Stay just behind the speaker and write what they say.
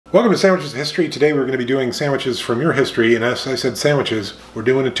Welcome to Sandwiches History. Today we're going to be doing sandwiches from your history, and as I said sandwiches, we're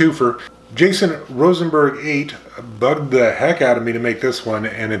doing a twofer. Jason Rosenberg 8 bugged the heck out of me to make this one,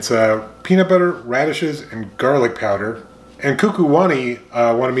 and it's peanut butter, radishes, and garlic powder. And Kukuwani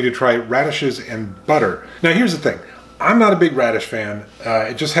wanted me to try radishes and butter. Now here's the thing. I'm not a big radish fan.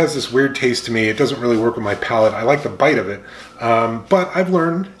 It just has this weird taste to me. It doesn't really work with my palate. I like the bite of it. But I've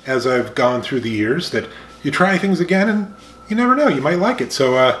learned as I've gone through the years that you try things again and you never know, you might like it.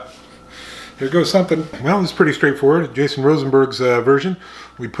 So here goes something. Well, it's pretty straightforward. Jason Rosenberg's version.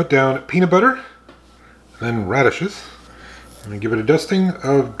 We put down peanut butter, then radishes, and we give it a dusting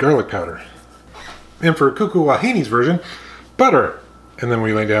of garlic powder. And for Kukuwahini's version, butter, and then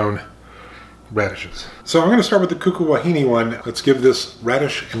we lay down radishes. So I'm going to start with the Kukuwahini one. Let's give this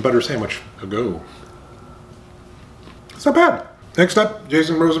radish and butter sandwich a go. It's not bad. Next up,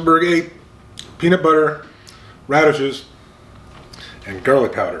 Jason Rosenberg 8, peanut butter, radishes, and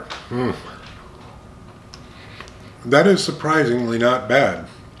garlic powder. That is surprisingly not bad.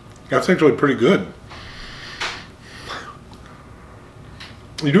 That's actually pretty good.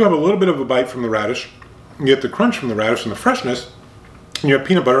 You do have a little bit of a bite from the radish. You get the crunch from the radish and the freshness. And you have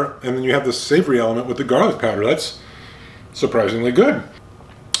peanut butter, and then you have the savory element with the garlic powder. That's surprisingly good.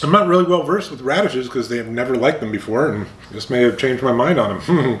 I'm not really well versed with radishes because they have never liked them before, and just may have changed my mind on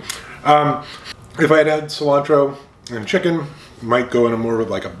them. If I had had cilantro and chicken, might go in a more of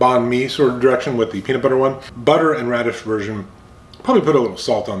like a banh mi sort of direction with the peanut butter one. Butter and radish version, probably put a little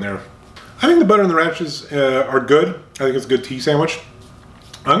salt on there. I think the butter and the radishes are good. I think it's a good tea sandwich.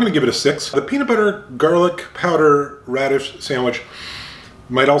 I'm going to give it a 6. The peanut butter, garlic powder, radish sandwich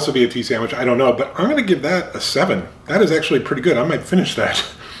might also be a tea sandwich. I don't know, but I'm going to give that a 7. That is actually pretty good. I might finish that,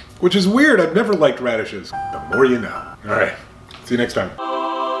 which is weird. I've never liked radishes. The more you know. All right. See you next time.